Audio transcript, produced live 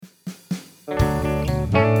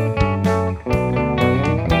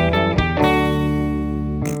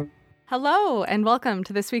Hello, and welcome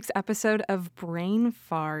to this week's episode of Brain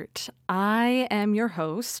Fart. I am your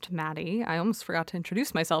host, Maddi. I almost forgot to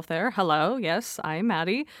introduce myself there. Hello, yes, I'm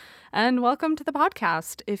Maddi, and welcome to the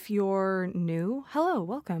podcast. If you're new, hello,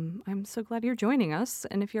 welcome. I'm so glad you're joining us,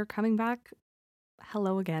 and if you're coming back,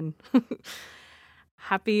 hello again.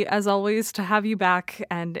 Happy, as always, to have you back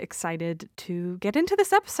and excited to get into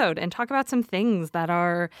this episode and talk about some things that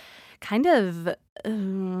are kind of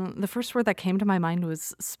the first word that came to my mind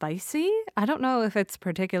was spicy. I don't know if it's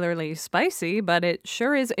particularly spicy, but it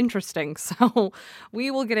sure is interesting. So we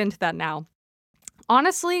will get into that now.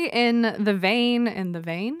 Honestly, in the vein,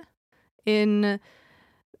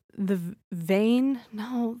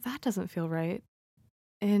 no, that doesn't feel right.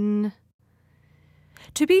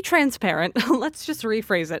 To be transparent, let's just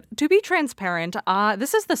rephrase it. To be transparent,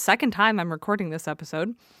 this is the second time I'm recording this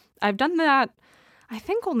episode. I've done that, I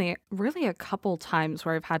think, only really a couple times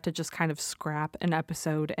where I've had to just kind of scrap an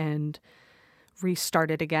episode and restart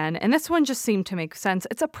it again. And this one just seemed to make sense.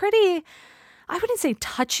 It's a pretty, I wouldn't say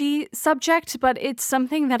touchy subject, but it's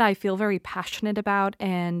something that I feel very passionate about.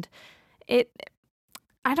 And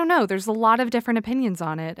I don't know, there's a lot of different opinions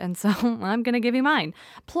on it, and so I'm going to give you mine.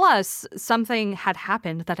 Plus, something had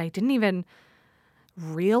happened that I didn't even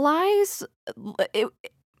realize.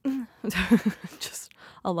 Just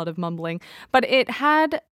a lot of mumbling. But it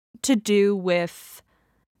had to do with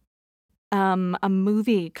a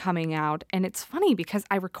movie coming out, and it's funny because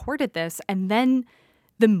I recorded this, and then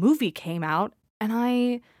the movie came out, and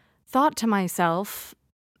I thought to myself,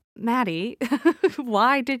 Maddi,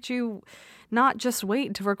 why did you not just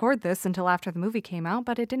wait to record this until after the movie came out?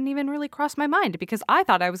 But it didn't even really cross my mind because I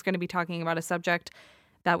thought I was going to be talking about a subject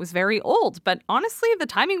that was very old. But honestly, the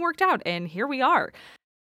timing worked out, and here we are.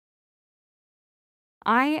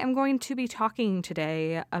 I am going to be talking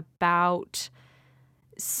today about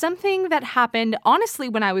something that happened, honestly,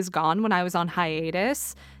 when I was gone, when I was on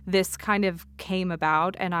hiatus. This kind of came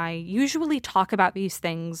about, and I usually talk about these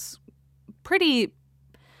things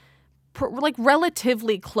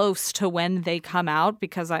relatively close to when they come out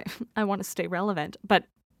because I want to stay relevant. But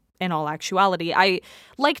in all actuality, I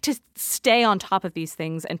like to stay on top of these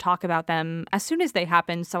things and talk about them as soon as they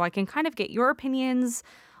happen so I can kind of get your opinions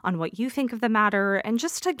on what you think of the matter and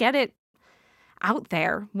just to get it out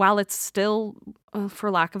there while it's still,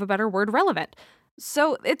 for lack of a better word, relevant.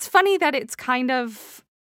 So it's funny that it's kind of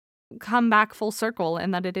come back full circle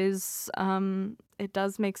and that it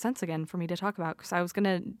does make sense again for me to talk about, because I was going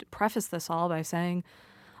to preface this all by saying,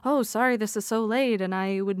 oh, sorry, this is so late, and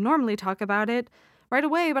I would normally talk about it right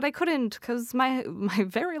away, but I couldn't because my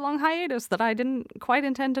very long hiatus that I didn't quite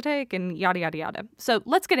intend to take, and yada, yada, yada. So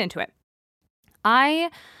let's get into it. I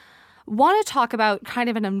want to talk about kind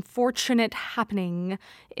of an unfortunate happening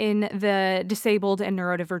in the disabled and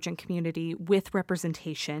neurodivergent community with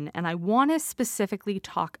representation, and I want to specifically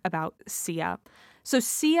talk about Sia. So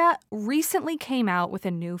Sia recently came out with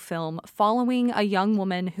a new film following a young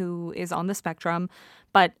woman who is on the spectrum,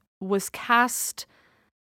 but was cast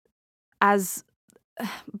as...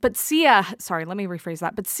 But Sia had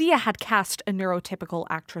cast a neurotypical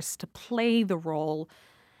actress to play the role,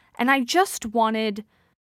 and I just wanted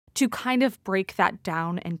to kind of break that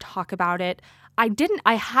down and talk about it. I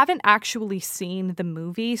haven't actually seen the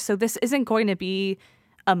movie, so this isn't going to be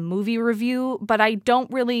a movie review, but I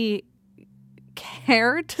don't really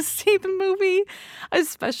care to see the movie,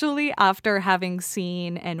 especially after having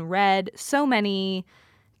seen and read so many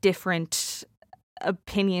different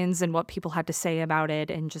opinions and what people had to say about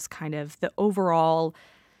it, and just kind of the overall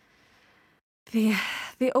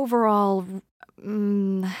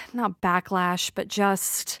not backlash, but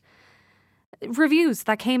just reviews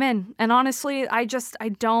that came in. And honestly, I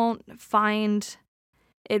don't find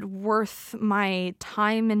it worth my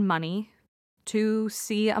time and money to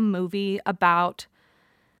see a movie about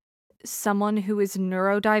someone who is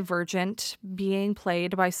neurodivergent being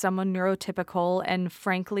played by someone neurotypical, and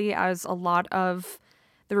frankly, as a lot of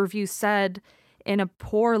the reviews said, in a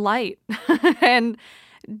poor light and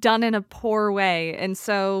done in a poor way. And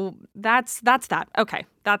so that's that. Okay,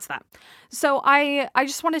 that's that. So I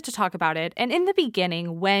just wanted to talk about it. And in the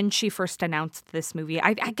beginning, when she first announced this movie,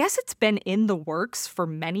 I guess it's been in the works for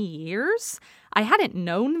many years. I hadn't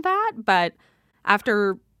known that, but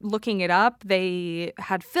after looking it up, they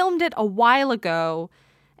had filmed it a while ago,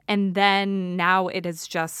 and then now it is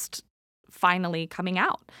just finally coming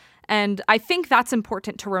out. And I think that's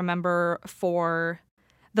important to remember for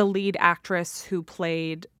the lead actress who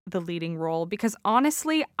played the leading role, because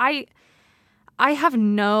honestly, I have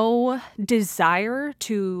no desire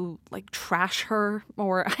to trash her,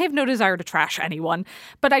 or I have no desire to trash anyone,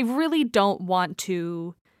 but I really don't want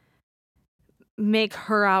to make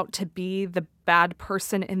her out to be the bad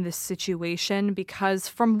person in this situation, because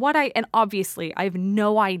from what and obviously I have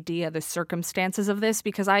no idea the circumstances of this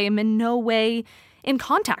because I am in no way in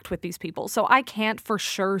contact with these people. So I can't for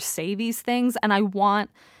sure say these things, and I want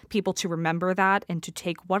people to remember that and to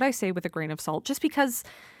take what I say with a grain of salt, just because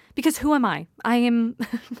who am I? I am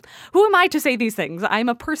who am I to say these things? I'm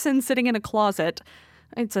a person sitting in a closet.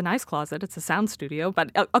 It's a nice closet. It's a sound studio,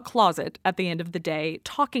 but a closet at the end of the day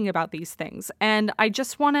talking about these things. And I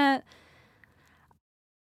just want to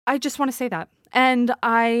say that. And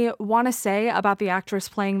I want to say about the actress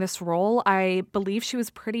playing this role, I believe she was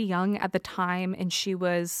pretty young at the time and she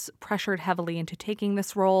was pressured heavily into taking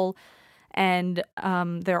this role. And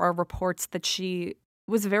there are reports that she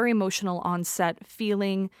was very emotional on set,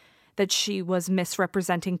 feeling that she was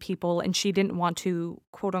misrepresenting people and she didn't want to,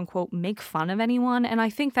 quote unquote, make fun of anyone. And I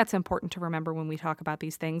think that's important to remember when we talk about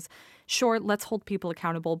these things. Sure, let's hold people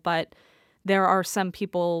accountable, but there are some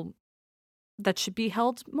people that should be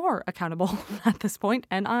held more accountable at this point.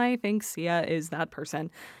 And I think Sia is that person.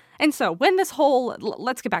 And so when this whole,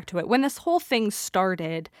 let's get back to it. When this whole thing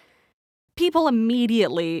started, people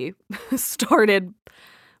immediately started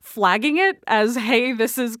flagging it as, hey,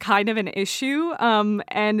 this is kind of an issue.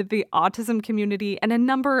 And the autism community and a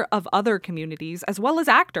number of other communities, as well as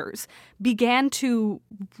actors, began to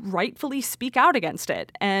rightfully speak out against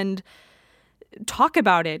it and talk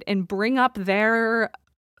about it and bring up their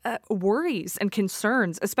worries and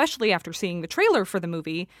concerns, especially after seeing the trailer for the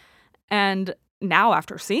movie. And now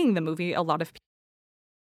after seeing the movie, a lot of people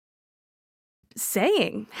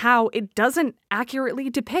saying how it doesn't accurately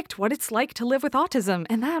depict what it's like to live with autism.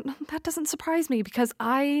 And that doesn't surprise me because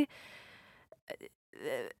it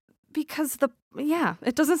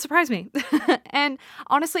doesn't surprise me. And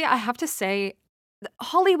honestly, I have to say,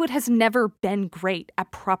 Hollywood has never been great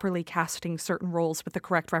at properly casting certain roles with the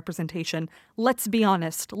correct representation. Let's be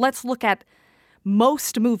honest. Let's look at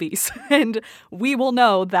most movies and we will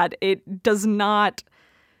know that it does not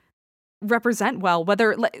represent well,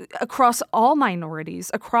 whether across all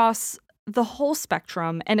minorities, across the whole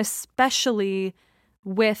spectrum, and especially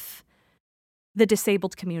with the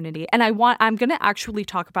disabled community. And I'm going to actually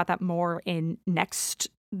talk about that more in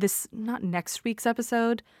not next week's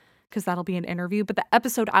episode, because that'll be an interview, but the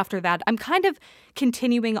episode after that. I'm kind of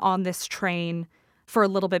continuing on this train for a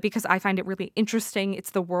little bit because I find it really interesting.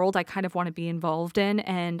 It's the world I kind of want to be involved in,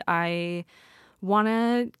 and I want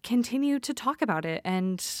to continue to talk about it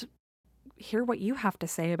and hear what you have to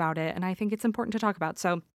say about it. And I think it's important to talk about.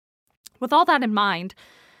 So with all that in mind,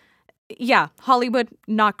 yeah, Hollywood,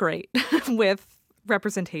 not great with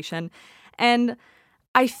representation. And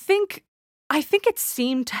I think it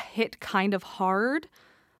seemed to hit kind of hard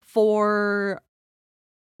for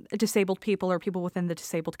disabled people or people within the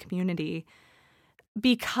disabled community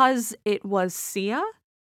because it was Sia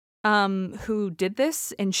who did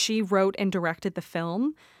this, and she wrote and directed the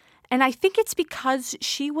film. And I think it's because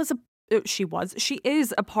she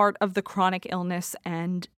is a part of the chronic illness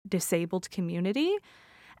and disabled community.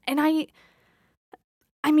 And I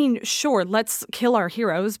mean, sure, let's kill our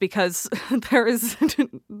heroes because there is,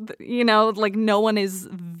 no one is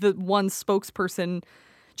the one spokesperson.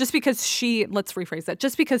 Just because let's rephrase that,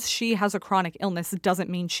 just because she has a chronic illness doesn't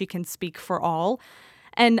mean she can speak for all.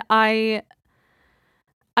 And but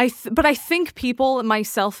I think people,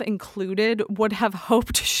 myself included, would have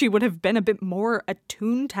hoped she would have been a bit more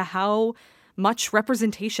attuned to how much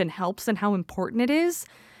representation helps and how important it is.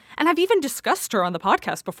 And I've even discussed her on the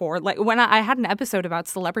podcast before, like when I had an episode about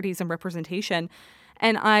celebrities and representation,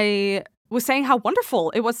 and I was saying how wonderful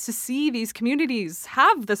it was to see these communities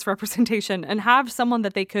have this representation and have someone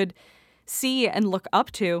that they could see and look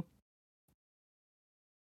up to.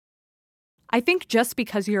 I think just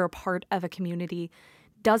because you're a part of a community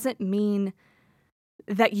doesn't mean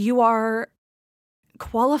that you are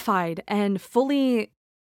qualified and fully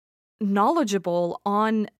knowledgeable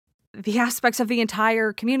on the aspects of the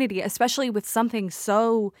entire community, especially with something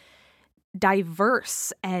so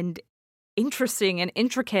diverse and interesting and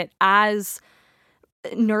intricate as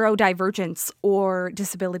neurodivergence or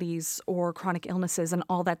disabilities or chronic illnesses and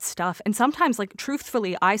all that stuff. And sometimes,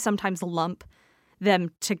 truthfully, I sometimes lump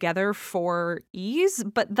them together for ease,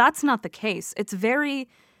 but that's not the case.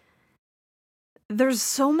 There's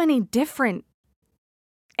so many different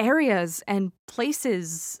areas and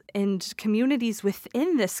places and communities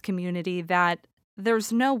within this community that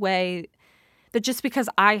there's no way that just because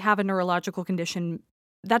I have a neurological condition,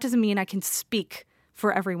 that doesn't mean I can speak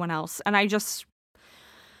for everyone else. And that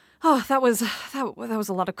was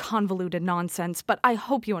a lot of convoluted nonsense, but I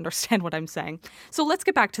hope you understand what I'm saying. So let's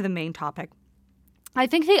get back to the main topic. I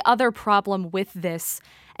think the other problem with this,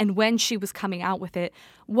 and when she was coming out with it,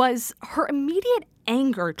 was her immediate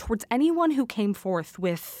anger towards anyone who came forth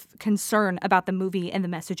with concern about the movie and the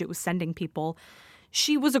message it was sending people.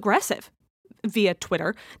 She was aggressive via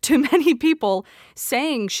Twitter to many people,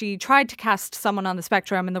 saying she tried to cast someone on the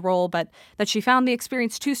spectrum in the role, but that she found the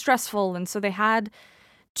experience too stressful, and so they had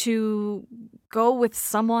to go with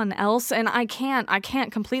someone else. And I can't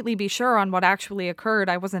completely be sure on what actually occurred.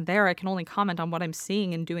 I wasn't there. I can only comment on what I'm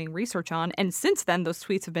seeing and doing research on. And since then, those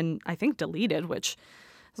tweets have been, I think, deleted, which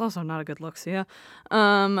is also not a good look, Sia.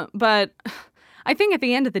 But I think at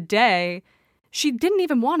the end of the day, she didn't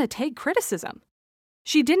even want to take criticism.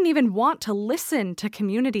 She didn't even want to listen to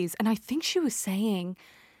communities. And I think she was saying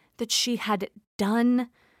that she had done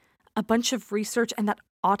a bunch of research and that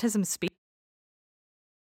Autism Speaks.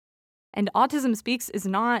 And Autism Speaks is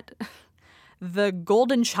not the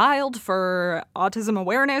golden child for autism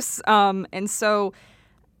awareness. And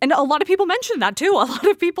a lot of people mentioned that too. A lot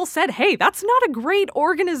of people said, hey, that's not a great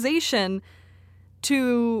organization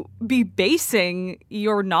to be basing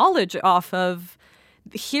your knowledge off of.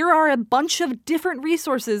 Here are a bunch of different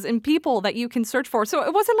resources and people that you can search for. So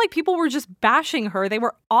it wasn't like people were just bashing her. They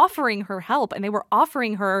were offering her help, and they were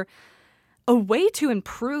offering her a way to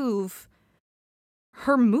improve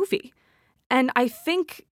her movie. And I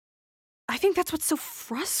think that's what's so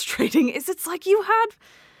frustrating is it's like you had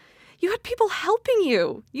people helping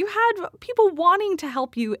you. You had people wanting to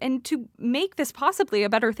help you and to make this possibly a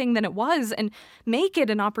better thing than it was and make it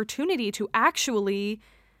an opportunity to actually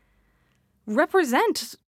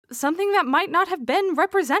represent something that might not have been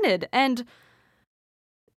represented. And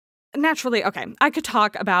naturally, okay, I could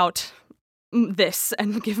talk about this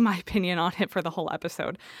and give my opinion on it for the whole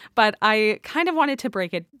episode, but I kind of wanted to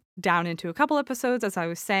break it down into a couple episodes. As I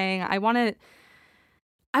was saying, I want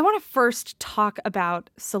to first talk about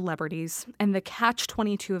celebrities and the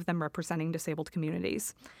catch-22 of them representing disabled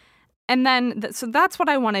communities. And then, so that's what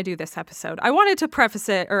I want to do this episode. I wanted to preface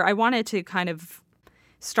it, or I wanted to kind of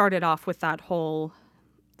start it off with that whole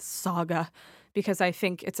saga because I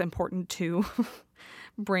think it's important to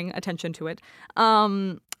bring attention to it.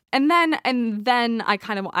 And then I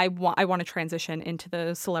want to transition into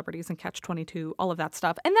the celebrities and catch-22, all of that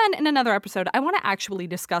stuff. And then in another episode, I want to actually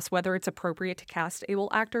discuss whether it's appropriate to cast able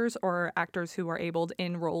actors or actors who are abled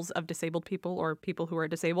in roles of disabled people or people who are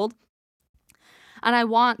disabled. And I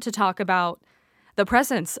want to talk about the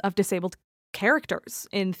presence of disabled characters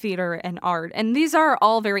in theater and art. And these are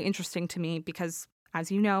all very interesting to me because,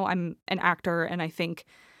 as you know, I'm an actor, and I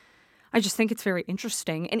just think it's very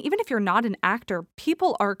interesting. And even if you're not an actor,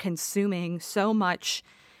 people are consuming so much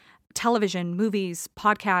television, movies,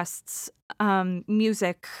 podcasts,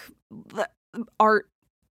 music, art,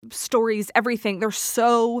 stories, everything. There's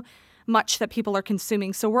so much that people are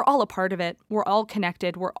consuming. So we're all a part of it. We're all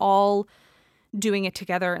connected. We're all doing it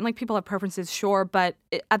together. And like, people have preferences, sure, but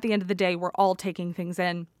at the end of the day, we're all taking things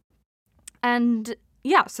in. And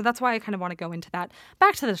yeah, so that's why I kind of want to go into that.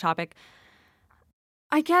 Back to the topic.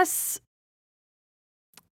 I guess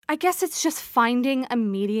it's just finding a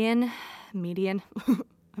median, a median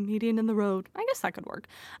in the road. I guess that could work.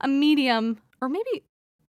 A medium, or maybe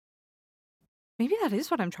that is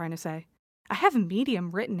what I'm trying to say. I have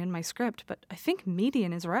medium written in my script, but I think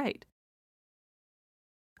median is right.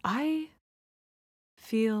 I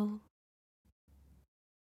feel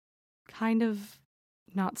kind of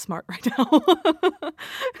not smart right now.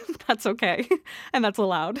 That's okay. And that's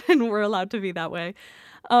allowed. And we're allowed to be that way.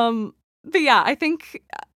 But yeah, I think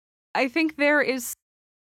there is,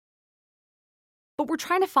 but we're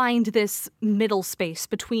trying to find this middle space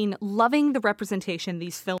between loving the representation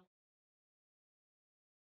these films,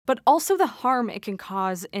 but also the harm it can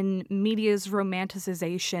cause in media's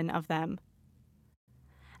romanticization of them.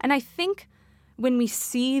 And I think when we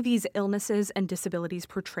see these illnesses and disabilities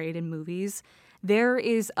portrayed in movies, there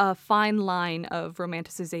is a fine line of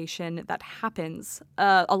romanticization that happens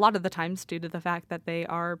a lot of the times due to the fact that they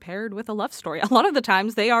are paired with a love story. A lot of the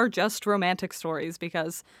times they are just romantic stories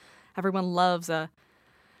because everyone loves a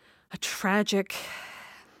tragic,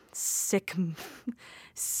 sick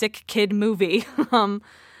kid movie.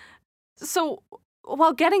 So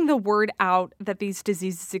while getting the word out that these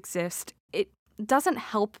diseases exist, it doesn't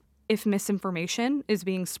help if misinformation is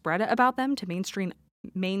being spread about them to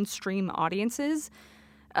mainstream audiences.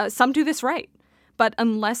 Some do this right, but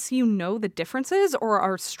unless you know the differences or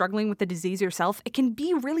are struggling with the disease yourself, it can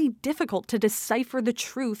be really difficult to decipher the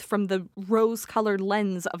truth from the rose-colored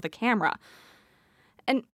lens of the camera.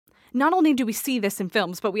 And not only do we see this in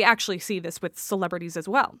films, but we actually see this with celebrities as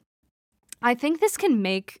well. I think this can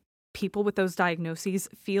make people with those diagnoses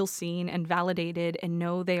feel seen and validated and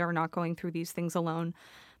know they are not going through these things alone.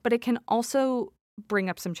 But it can also bring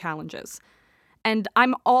up some challenges. And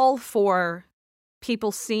I'm all for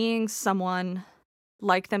people seeing someone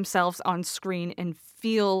like themselves on screen and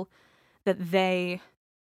feel that they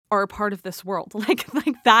are a part of this world. Like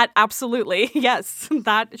that, absolutely. Yes,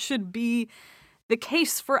 that should be the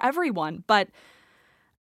case for everyone. But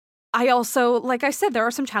I also, like I said, there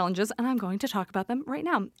are some challenges, and I'm going to talk about them right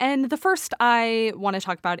now. And the first I want to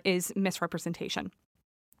talk about is misrepresentation.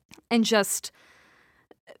 And just,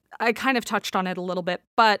 I kind of touched on it a little bit,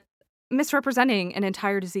 but misrepresenting an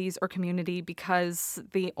entire disease or community because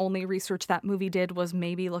the only research that movie did was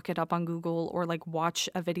maybe look it up on Google or like watch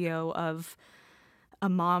a video of a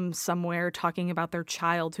mom somewhere talking about their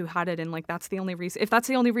child who had it, and like that's the only reason. If that's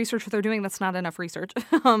the only research they're doing, that's not enough research.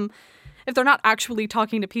 If they're not actually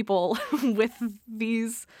talking to people with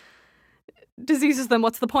these diseases, then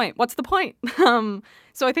what's the point? What's the point?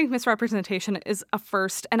 So I think misrepresentation is a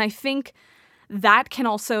first, and I think that can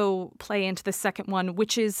also play into the second one,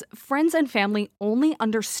 which is friends and family only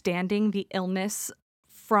understanding the illness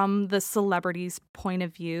from the celebrity's point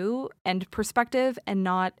of view and perspective and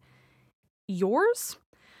not yours.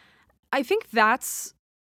 I think that's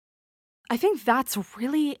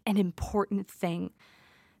really an important thing,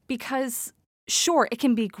 because sure, it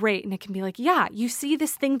can be great and it can be like, yeah, you see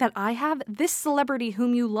this thing that I have, this celebrity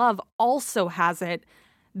whom you love also has it.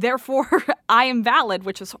 Therefore, I am valid,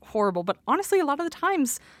 which is horrible. But honestly, a lot of the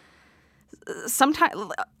times,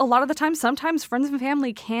 sometimes friends and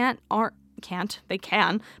family aren't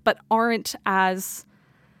as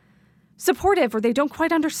supportive, or they don't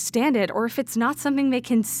quite understand it. Or if it's not something they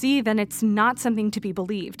can see, then it's not something to be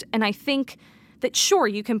believed. And I think that, sure,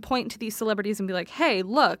 you can point to these celebrities and be like, hey,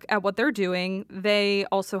 look at what they're doing. They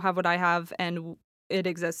also have what I have, and it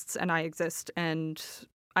exists, and I exist, and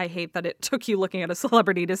I hate that it took you looking at a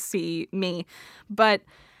celebrity to see me. But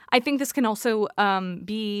I think this can also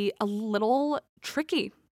be a little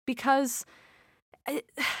tricky, because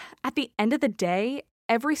at the end of the day,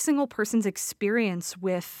 every single person's experience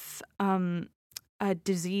with a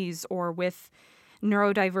disease or with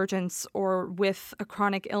neurodivergence or with a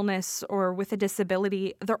chronic illness or with a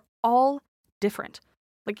disability, they're all different.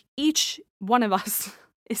 Like each one of us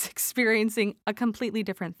is experiencing a completely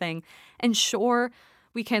different thing. And sure,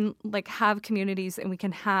 we can like have communities and we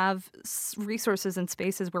can have resources and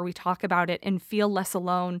spaces where we talk about it and feel less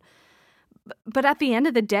alone. But at the end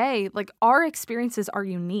of the day, like our experiences are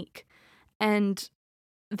unique. And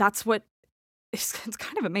that's what it's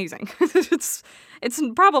kind of amazing. It's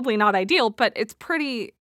probably not ideal, but it's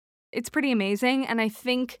pretty amazing. And I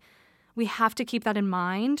think we have to keep that in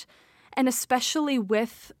mind. And especially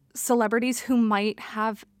with celebrities who might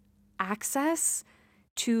have access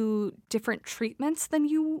to different treatments than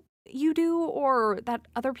you do or that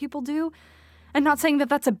other people do. And not saying that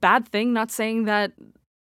that's a bad thing, not saying that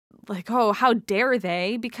like, oh, how dare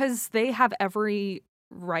they, because they have every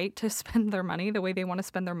right to spend their money the way they want to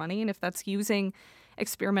spend their money. And if that's using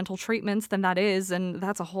experimental treatments, then that is, and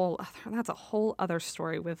that's a whole other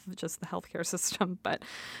story with just the healthcare system. But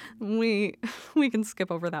we can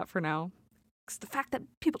skip over that for now. It's the fact that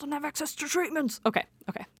people don't have access to treatments. Okay.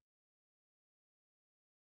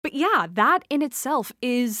 But yeah, that in itself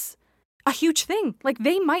is a huge thing. Like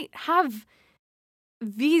they might have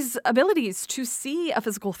these abilities to see a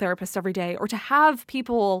physical therapist every day or to have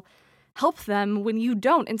people help them when you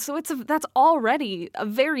don't. And so that's already a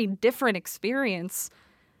very different experience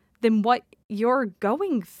than what you're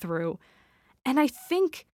going through. And I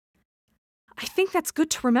think that's good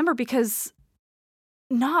to remember, because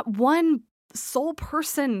not one sole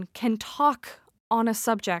person can talk on a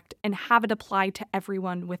subject and have it apply to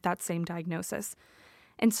everyone with that same diagnosis.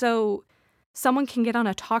 And so a celebrity can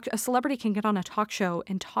get on a talk show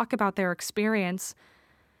and talk about their experience,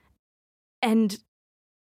 and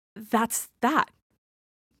that's that.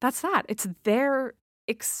 It's their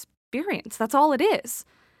experience. That's all it is.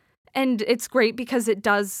 And it's great because it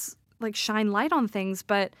does like shine light on things,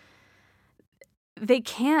 but they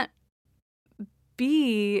can't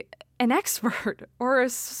be an expert or a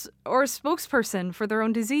spokesperson for their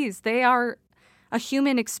own disease. They are a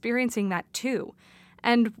human experiencing that too.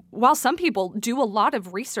 And while some people do a lot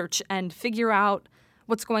of research and figure out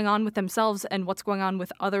what's going on with themselves and what's going on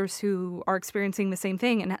with others who are experiencing the same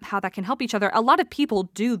thing and how that can help each other, a lot of people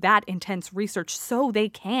do that intense research so they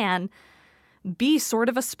can be sort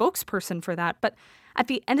of a spokesperson for that. But at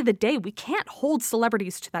the end of the day, we can't hold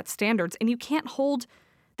celebrities to that standards, and you can't hold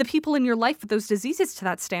the people in your life with those diseases to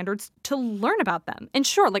that standards to learn about them. And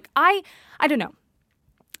sure, like I don't know.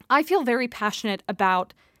 I feel very passionate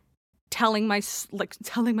about telling my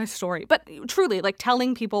story, but truly like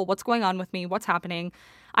telling people what's going on with me, what's happening.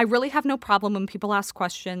 I really have no problem when people ask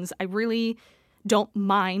questions. I really don't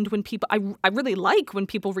mind when people, I really like when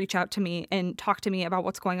people reach out to me and talk to me about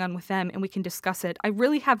what's going on with them and we can discuss it. I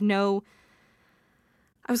really have I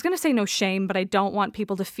was going to say no shame, but I don't want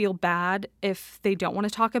people to feel bad if they don't want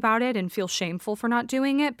to talk about it and feel shameful for not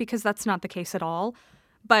doing it, because that's not the case at all.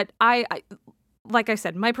 But like I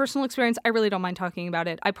said, my personal experience, I really don't mind talking about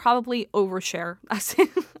it. I probably overshare.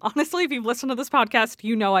 Honestly, if you've listened to this podcast,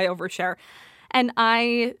 you know I overshare. And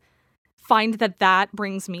I find that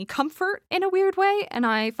brings me comfort in a weird way. And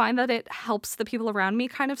I find that it helps the people around me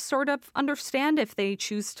kind of sort of understand if they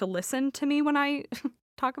choose to listen to me when I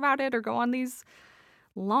talk about it or go on these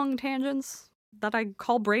long tangents that I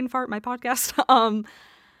call Brain Fart my podcast.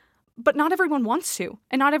 But not everyone wants to.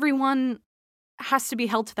 And not everyone has to be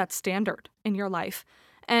held to that standard in your life.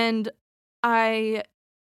 And I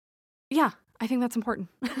think that's important.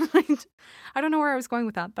 I don't know where I was going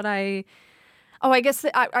with that, but I guess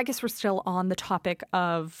we're still on the topic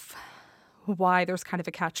of why there's kind of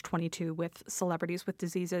a catch-22 with celebrities with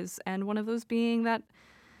diseases, and one of those being that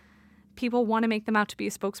people want to make them out to be a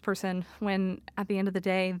spokesperson when at the end of the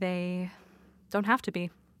day they don't have to be.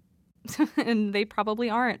 And they probably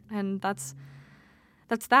aren't, and that's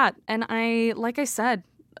that. And like I said,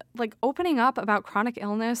 like opening up about chronic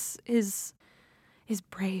illness is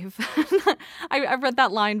brave. I read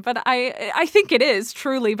that line, but I think it is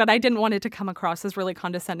truly, but I didn't want it to come across as really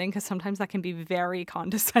condescending, because sometimes that can be very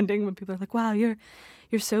condescending when people are like, wow, you're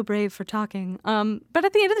so brave for talking. But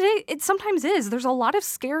at the end of the day, it sometimes is. There's a lot of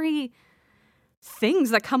scary things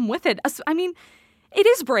that come with it. I mean, it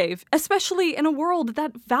is brave, especially in a world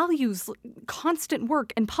that values constant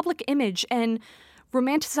work and public image and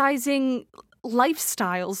romanticizing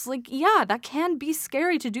lifestyles. Like, yeah, that can be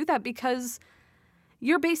scary to do that, because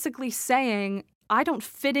you're basically saying, I don't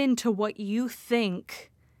fit into what you think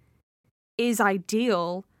is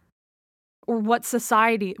ideal, or what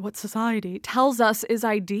society tells us is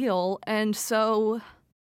ideal, and so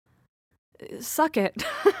suck it,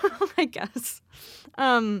 I guess.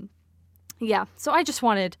 Yeah, so I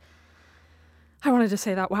wanted to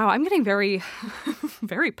say that. Wow, I'm getting very,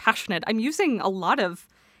 very passionate. I'm using a lot of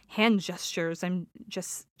hand gestures. I'm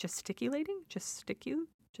just gesticulating.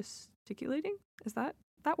 Is that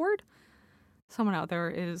word? Someone out there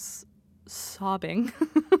is sobbing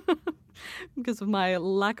because of my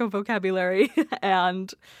lack of vocabulary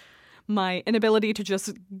and my inability to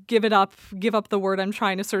just give up the word I'm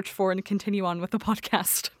trying to search for and continue on with the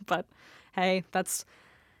podcast. But hey, that's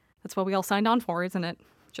what we all signed on for, isn't it?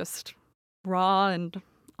 Just raw and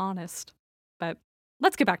honest. But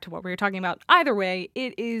let's get back to what we were talking about. Either way,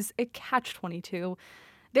 it is a catch-22.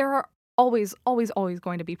 There are always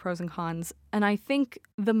going to be pros and cons. And I think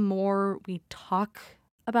the more we talk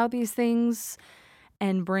about these things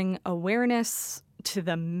and bring awareness to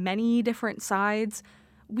the many different sides,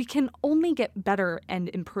 we can only get better and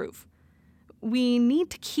improve. We need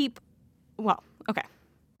to keep, okay.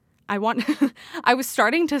 I was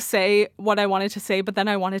starting to say what I wanted to say, but then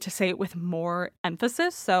I wanted to say it with more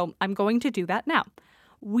emphasis. So I'm going to do that now.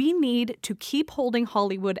 We need to keep holding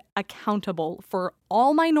Hollywood accountable for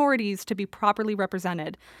all minorities to be properly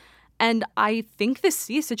represented. And I think this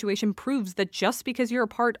C situation proves that just because you're a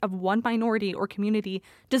part of one minority or community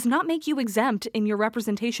does not make you exempt in your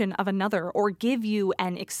representation of another or give you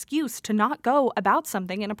an excuse to not go about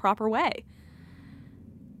something in a proper way.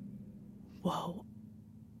 Whoa.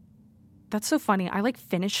 That's so funny. I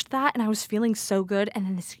finished that and I was feeling so good. And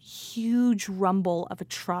then this huge rumble of a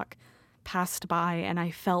truck passed by and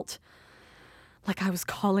I felt like I was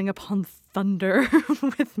calling upon thunder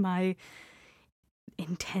with my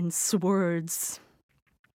intense words.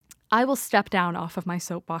 I will step down off of my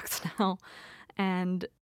soapbox now and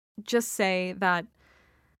just say that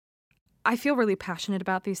I feel really passionate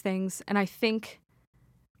about these things, and I think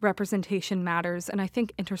representation matters, and I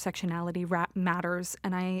think intersectionality matters,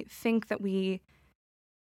 and I think that we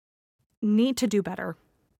need to do better.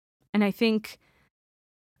 And I think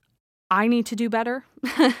I need to do better.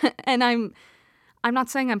 And I'm not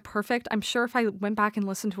saying I'm perfect. I'm sure if I went back and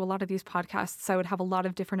listened to a lot of these podcasts, I would have a lot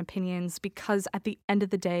of different opinions, because at the end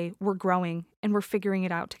of the day, we're growing and we're figuring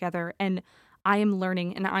it out together. And I am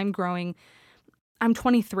learning and I'm growing. I'm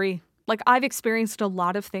 23. I've experienced a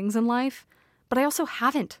lot of things in life, but I also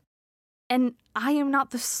haven't. And I am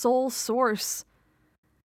not the sole source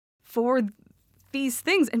for these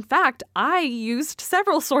things. In fact, I used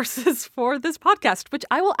several sources for this podcast, which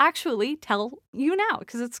I will actually tell you now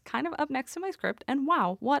because it's kind of up next to my script. And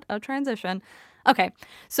wow, what a transition. Okay,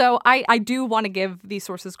 so I do want to give these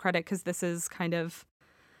sources credit because this is kind of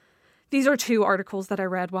these are two articles that I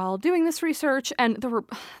read while doing this research, and there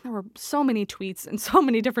were so many tweets and so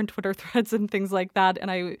many different Twitter threads and things like that,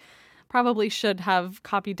 and I probably should have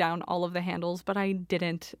copied down all of the handles, but I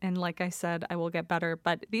didn't. And like I said, I will get better.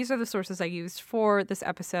 But these are the sources I used for this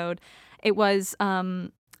episode. It was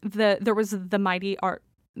there was the Mighty art.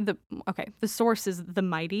 The source is the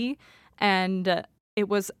Mighty, and it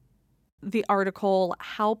was the article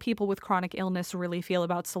 "How People with Chronic Illness Really Feel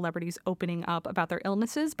About Celebrities Opening Up About Their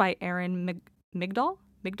Illnesses" by Aaron Migdal.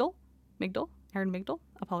 Aaron Migdal.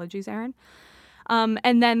 Apologies, Aaron.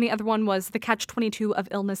 And then the other one was "The Catch-22 of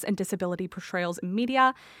Illness and Disability Portrayals in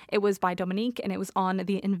Media." It was by Dominique, and it was on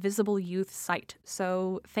the Invisible Youth site.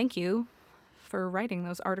 So thank you for writing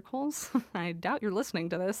those articles. I doubt you're listening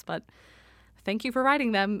to this, but thank you for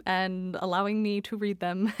writing them and allowing me to read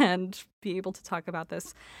them and be able to talk about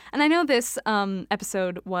this. And I know this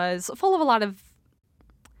episode was full of a lot of,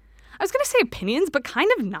 I was going to say opinions, but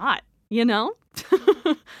kind of not, you know?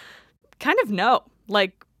 Kind of no.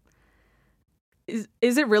 Like,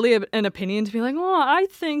 is it really an opinion to be like, oh, I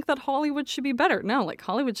think that Hollywood should be better? No, like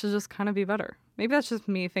Hollywood should just kind of be better. Maybe that's just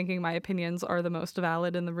me thinking my opinions are the most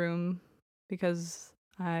valid in the room because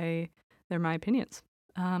they're my opinions.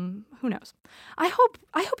 Who knows? I hope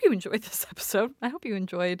you enjoyed this episode. I hope you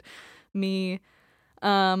enjoyed me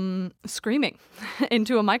screaming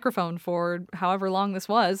into a microphone for however long this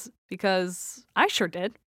was, because I sure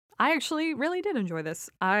did. I actually really did enjoy this.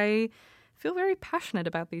 I feel very passionate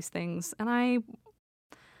about these things, and I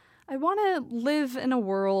want to live in a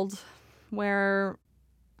world where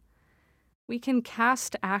we can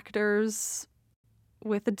cast actors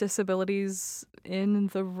with disabilities in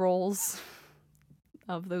the roles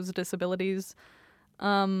of those disabilities.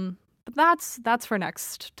 But that's for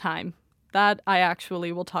next time. That I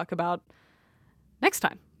actually will talk about next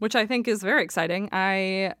time, which I think is very exciting.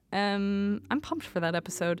 I'm pumped for that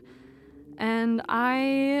episode. And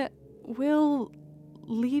I will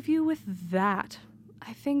leave you with that.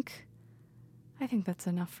 I think that's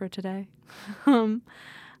enough for today. I'm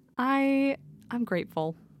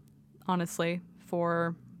grateful, honestly,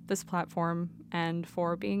 for this platform and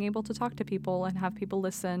for being able to talk to people and have people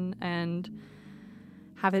listen and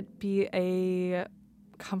have it be a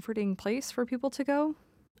comforting place for people to go.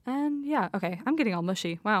 And yeah, okay, I'm getting all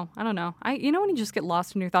mushy. Wow, I don't know. You know when you just get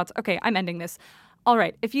lost in your thoughts? Okay, I'm ending this. All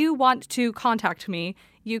right, if you want to contact me,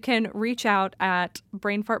 you can reach out at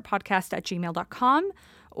brainfartpodcast@gmail.com,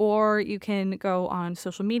 or you can go on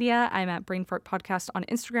social media. I'm at brainfartpodcast on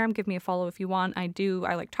Instagram. Give me a follow if you want. I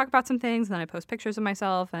like talk about some things, and then I post pictures of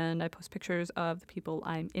myself, and I post pictures of the people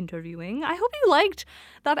I'm interviewing. I hope you liked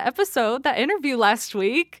that episode, that interview last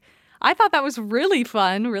week. I thought that was really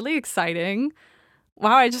fun, really exciting.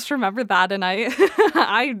 Wow, I just remembered that, and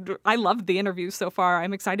I loved the interview so far.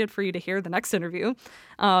 I'm excited for you to hear the next interview,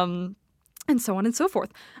 and so on and so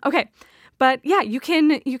forth. Okay, but yeah, you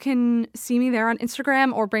can see me there on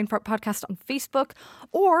Instagram or Brain Fart Podcast on Facebook.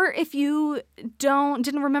 Or if you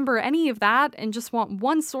didn't remember any of that and just want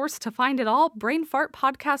one source to find it all,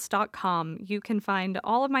 brainfartpodcast.com. You can find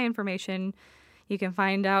all of my information. You can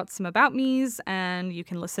find out some about me's, and you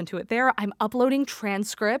can listen to it there. I'm uploading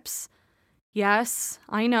transcripts. Yes,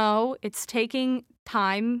 I know, it's taking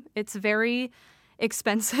time. It's very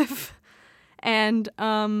expensive and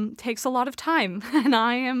takes a lot of time. And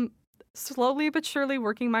I am slowly but surely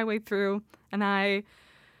working my way through, and I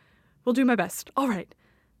will do my best. All right.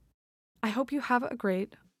 I hope you have a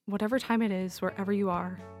great, whatever time it is, wherever you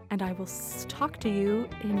are, and I will talk to you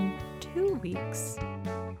in 2 weeks.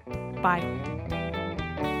 Bye.